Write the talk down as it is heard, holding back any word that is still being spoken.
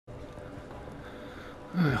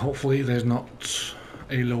Hopefully there's not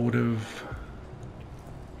a load of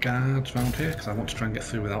guards around here, because I want to try and get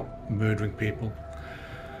through without murdering people.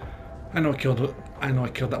 I know I killed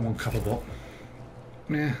that one couple, but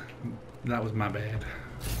yeah, that was my bad.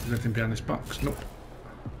 Is there anything behind this box? Nope.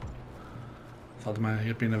 Thought there might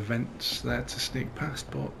have been events there to sneak past,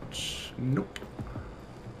 but nope.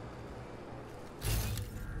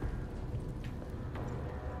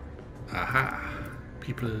 Aha!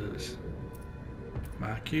 Peoples.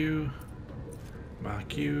 Mark you.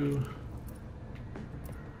 Mark you.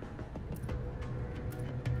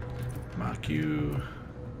 Mark you.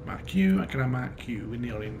 Mark you. Can I mark you in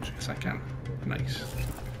the orange? Yes, I can. Nice.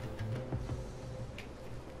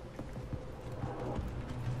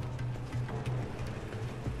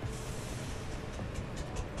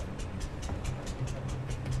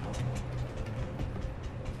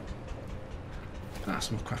 Ah,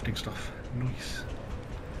 some more crafting stuff. Nice.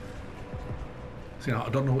 So, I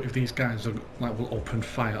don't know if these guys are, will open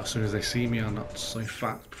fire as soon as they see me or not. So in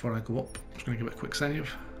fact, before I go up, I'm just going to give it a quick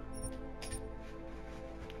save.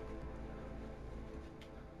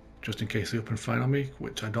 Just in case they open fire on me,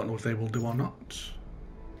 which I don't know if they will do or not.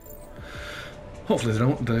 Hopefully they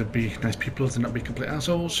don't. They'd be nice people if they're not be complete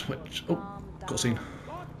assholes, which... Oh, cutscene.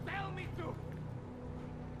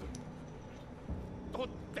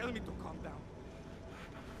 Don't tell me to calm down.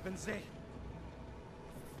 When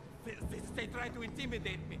they try to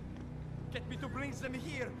intimidate me, get me to bring them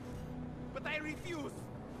here, but I refuse.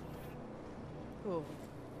 Who?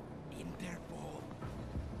 Interpol.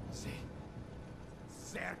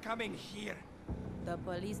 They're coming here. The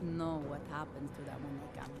police know what happens to them when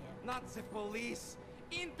they come here. Not the police.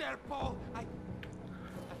 Interpol. I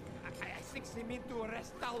think they mean to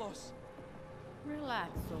arrest Talos.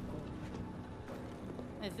 Relax, Soko.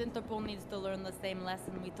 If Interpol needs to learn the same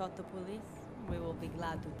lesson we taught the police, we will be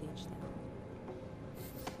glad to teach them.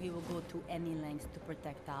 We will go to any lengths to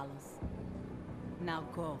protect Talos. Now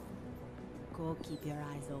go. Go keep your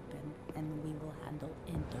eyes open, and we will handle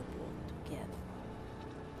Interpol together.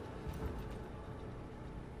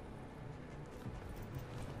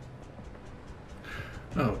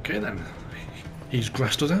 Okay then. He's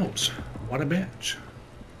grassed us out. What a bitch.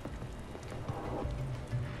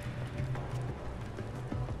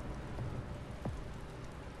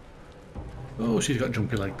 Oh, she's got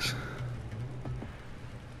jumpy legs.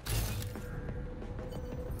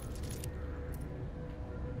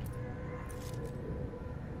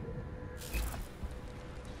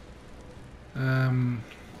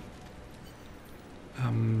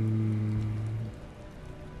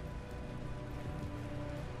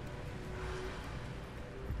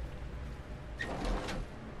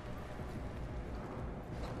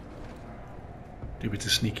 Do a bit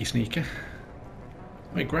of sneaky sneaker.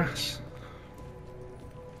 Wait, grass.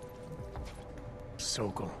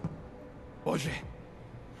 Sokol. Boże.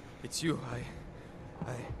 It's you.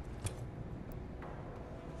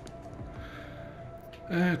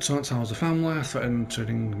 Taunts how's the family, threatened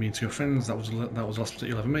turning me into your friends, that was the last mistake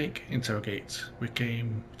you'll ever make. Interrogate. We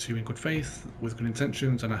came to you in good faith, with good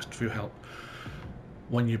intentions, and asked for your help.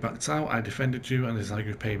 When you backed out, I defended you, and this is how you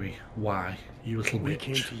repay me. Why? You little bitch. We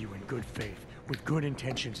came to you in good faith, with good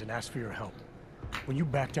intentions, and asked for your help. When you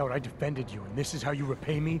backed out, I defended you, and this is how you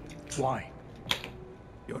repay me? Why?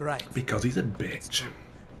 You're right. Because he's a bitch.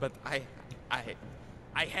 But I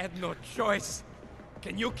had no choice.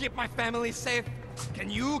 Can you keep my family safe? Can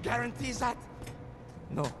you guarantee that?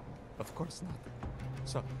 No, of course not.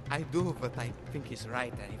 So I do what I think is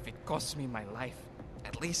right, and if it costs me my life,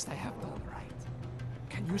 at least I have done right.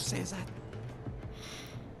 Can you say that?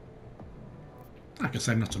 I can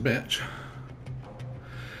say I'm not a bitch.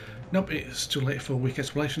 Nope, it's too late for weak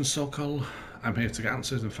explanations, so-called. I'm here to get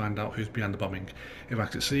answers and find out who's behind the bombing. If I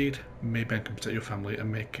succeed, maybe I can protect your family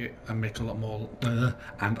and make a lot more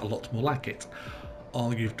like it.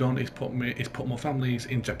 All you've done is put more families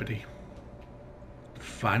in jeopardy.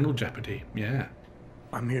 Final jeopardy, yeah.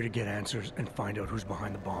 I'm here to get answers and find out who's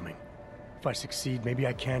behind the bombing. If I succeed, maybe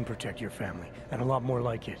I can protect your family, and a lot more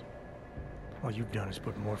like it. All you've done is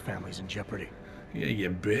put more families in jeopardy. Yeah, you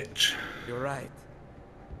bitch. You're right.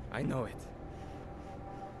 I know it.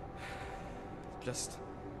 Just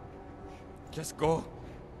go.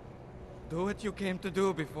 Do what you came to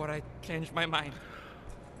do before I change my mind.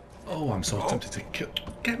 Oh, I'm so tempted to kill.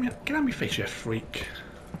 Get out of my face, you freak.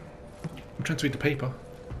 I'm trying to read the paper.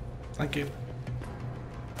 Thank you.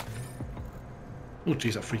 Oh,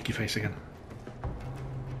 jeez, that freaky face again.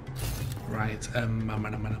 Right, where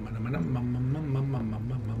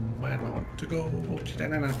do I want to go? Get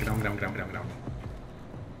down.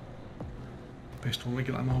 Pistol,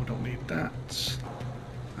 regular ammo, don't need that.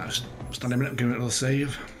 Just stand a minute, give it another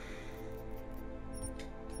save.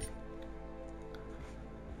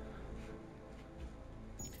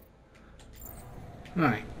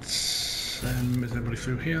 Right, is everybody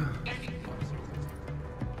through here?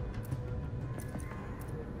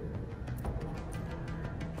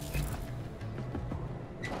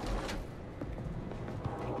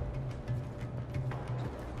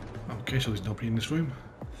 Okay, so there's nobody in this room.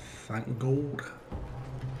 Thank God.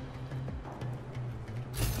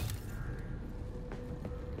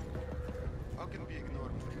 How can we ignore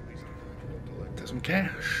the police? Take some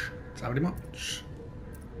cash. Thank you very much.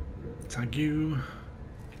 Thank you.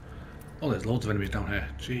 Oh, there's loads of enemies down here.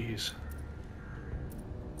 Jeez.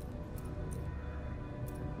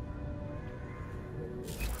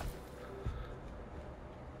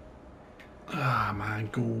 Ah, my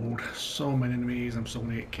God. So many enemies. I'm so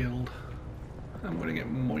gonna get killed. I'm gonna get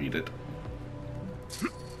moided.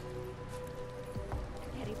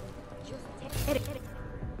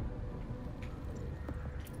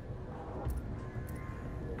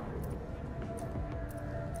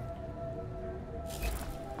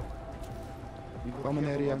 Common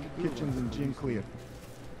area, kitchens and gym clear.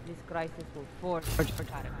 This crisis will force our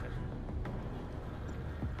characters.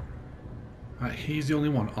 Right, he's the only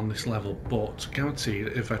one on this level, but guaranteed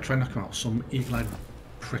if I try and knock him out, some eagle-eyed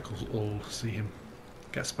prickles will see him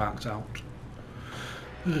get sparked out.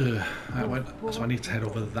 Ugh, so I need to head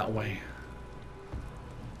over that way.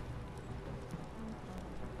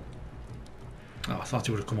 Oh, I thought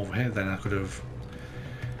he would have come over here, then I could have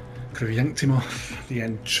yanked him off the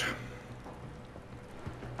edge.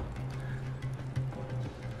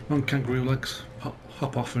 Come on, kangaroo legs,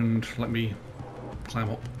 hop off and let me climb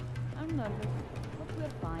up. I'm nervous, but we're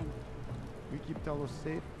fine. We keep Talos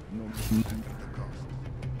safe, no matter the cost.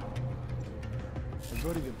 I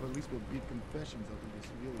worry the police will beat confessions out of this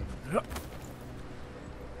civilian.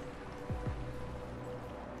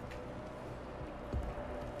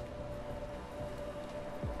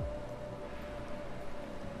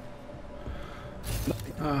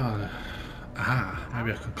 Aha,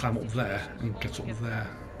 maybe I could climb up there and get up there.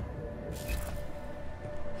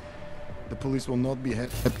 The police will not be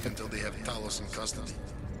happy until they have Talos in custody.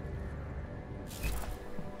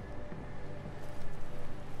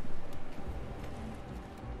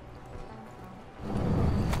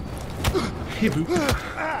 Hey, boo.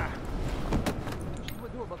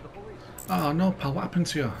 Oh no, pal, what happened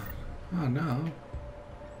to you? Oh no.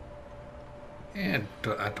 Yeah,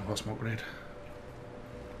 I don't want smoke grenade.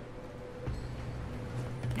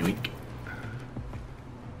 Yoink.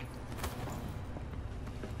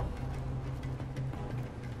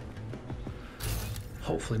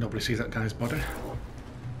 Hopefully nobody sees that guy's body.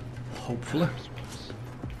 Hopefully.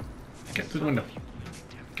 Get through the window.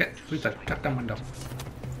 Get through the goddamn window.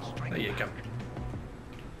 There you go.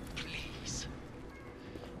 Please,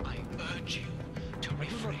 I urge you to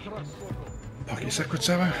refrain. Pocket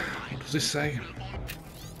secretary. What does this say?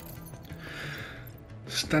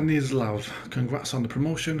 Stanislav, congrats on the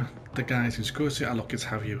promotion. The guys in security are lucky to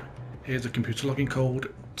have you. Here's a computer login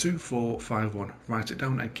code 2451. Write it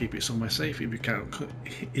down and keep it somewhere safe if you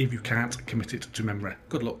can't commit it to memory.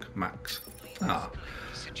 Good luck, Max. Ah,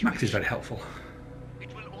 Max is very helpful.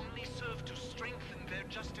 It will only serve to strengthen their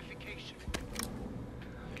justification.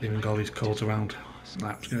 Leaving all these codes around.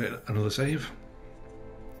 Right, I'm just going to get another save.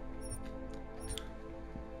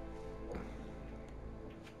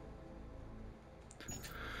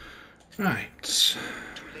 Right. To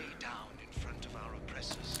lay down in front of our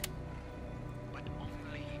oppressors, but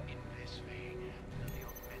only in this way will the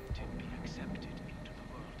augmented be accepted into the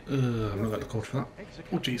world. I've not got the code for that.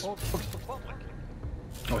 Oh jeez.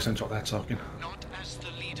 Oh, it sounds like they're talking. Not as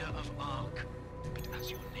the leader of Ark, but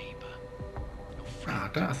as your neighbor, your Ah,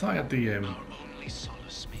 friend. I thought I had the Our only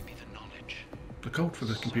solace may be the knowledge code for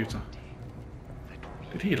the computer. that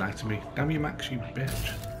we Did he lie to me? Damn you, Max, you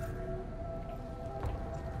bitch.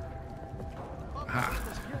 Ah.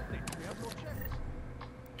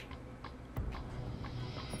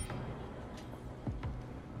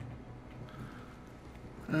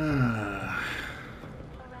 Ah.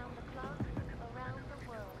 Around the clock, around the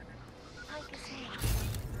world. Pike is me.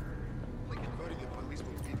 I worry the police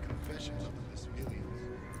will beat confessions out of the civilians.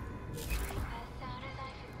 As sad as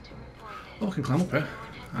I feel to report this, Oh, I can climb up here. no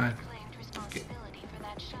one I has claimed responsibility for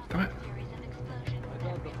that shocking Damn it. series of explosions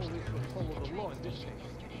that reached the train station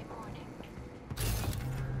yesterday morning.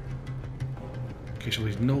 Okay, so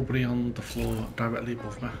there's nobody on the floor directly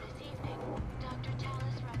above me. This evening, Dr.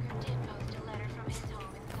 Talos Rucker did post a letter from his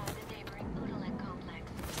home inside the neighboring Udalek complex,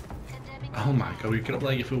 condemning Oh my god, you get up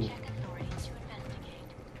there, you fool. Czech authorities to investigate.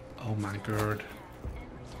 Oh my god.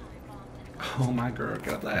 Every time bombs and Oh my god,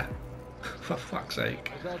 get up there. For fuck's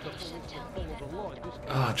sake.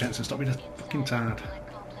 Ah, oh, Jensen, stop being a fucking tard.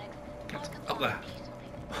 Get up there.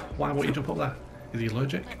 Why won't you jump up there? Is he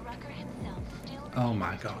allergic? Oh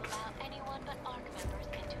my god.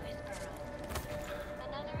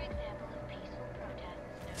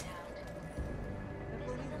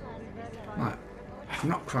 Right. I'm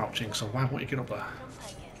not crouching, so why won't you get up there?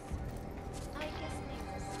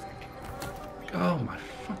 Oh my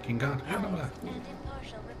fucking god, get up there.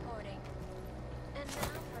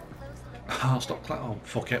 Oh, stop clap. Oh,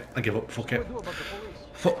 fuck it. I give up. Fuck it.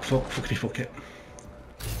 Fuck it.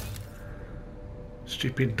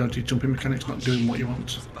 Stupid, dodgy jumping mechanics not doing what you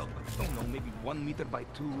want. About, I don't know, maybe 1 meter by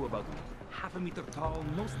 2, about half a meter tall.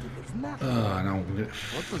 Most of it's nothing. Oh, no.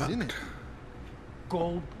 What was in it?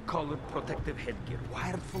 Gold-colored protective headgear,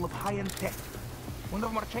 wired full of high-end tech. One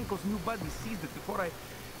of Marchenko's new buddies seized it before I...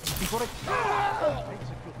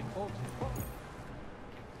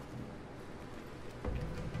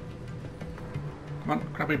 Come on,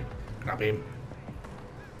 grab him. Grab him.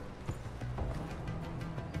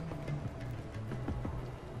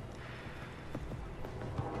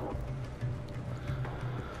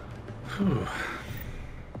 Whew.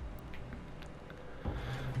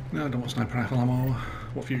 No, I don't want sniper rifle ammo.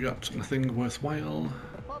 What have you got? Nothing worthwhile.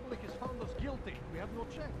 The public has found us guilty. We have no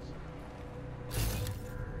chance.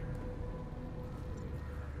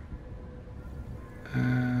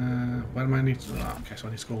 Where am I need to... Oh, okay, so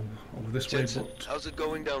I need to go over this Jensen, way, but... how's it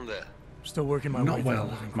going down there? Still working my way Not through well.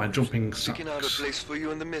 the living My quarters. jumping Picking out a sucks. place for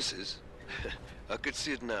you and the missus? I could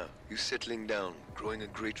see it now. You settling down, growing a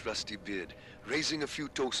great rusty beard, raising a few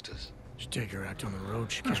toasters. Should take her out on the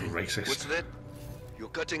road. She That's can't. racist. What's that? You're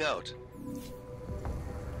cutting out.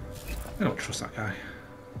 I don't trust that guy.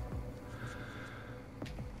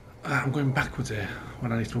 I'm going backwards here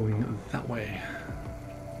when I need to go in that way.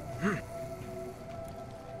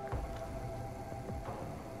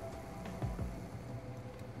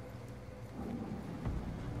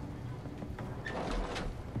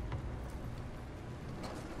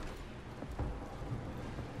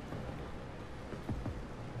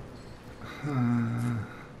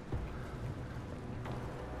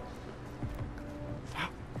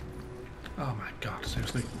 Oh my god,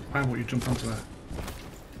 seriously, why won't you jump onto there?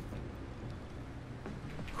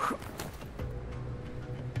 I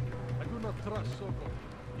do not trust Sokol.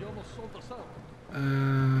 He almost sold us out.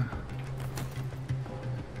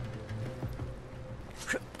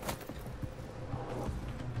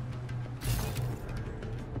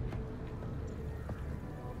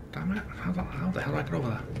 Damn it, how the hell do I get over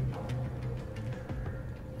there?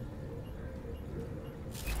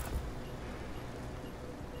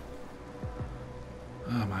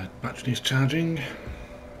 Oh, my battery needs charging.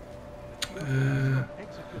 If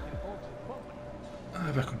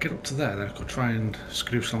I could get up to there, then I could try and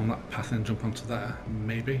screw along that path and jump onto there,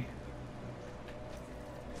 maybe.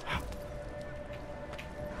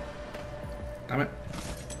 Damn it.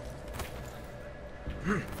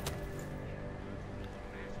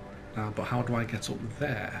 Now, but how do I get up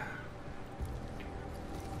there?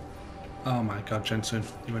 Oh my god, Jensen,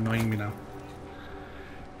 you're annoying me now.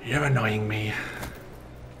 You're annoying me.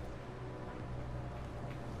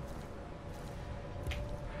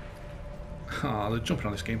 Oh, the jumping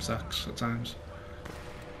on this game sucks at times.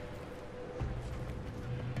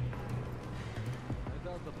 I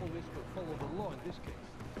doubt the police could follow the law in this case.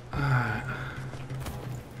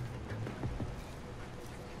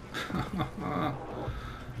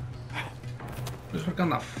 Just work on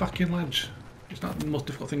that fucking ledge. It's not the most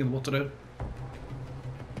difficult thing in the world to do.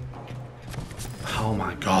 Oh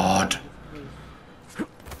my god.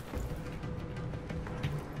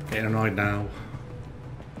 Getting annoyed now.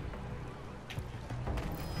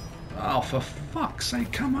 Oh, for fuck's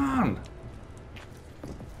sake, come on!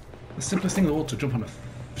 The simplest thing in the world to jump on a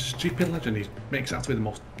stupid ledge, and he makes it out to be the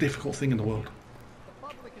most difficult thing in the world. The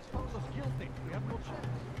public has found us guilty. We have no chance.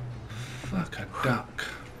 Fuck a duck.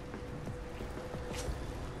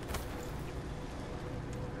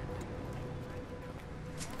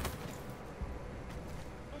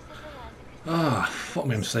 Ah, fuck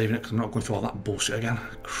me, I'm saving it because I'm not going through all that bullshit again.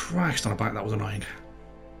 Christ on a bike, that was annoying.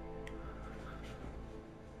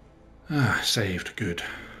 Ah, saved, good.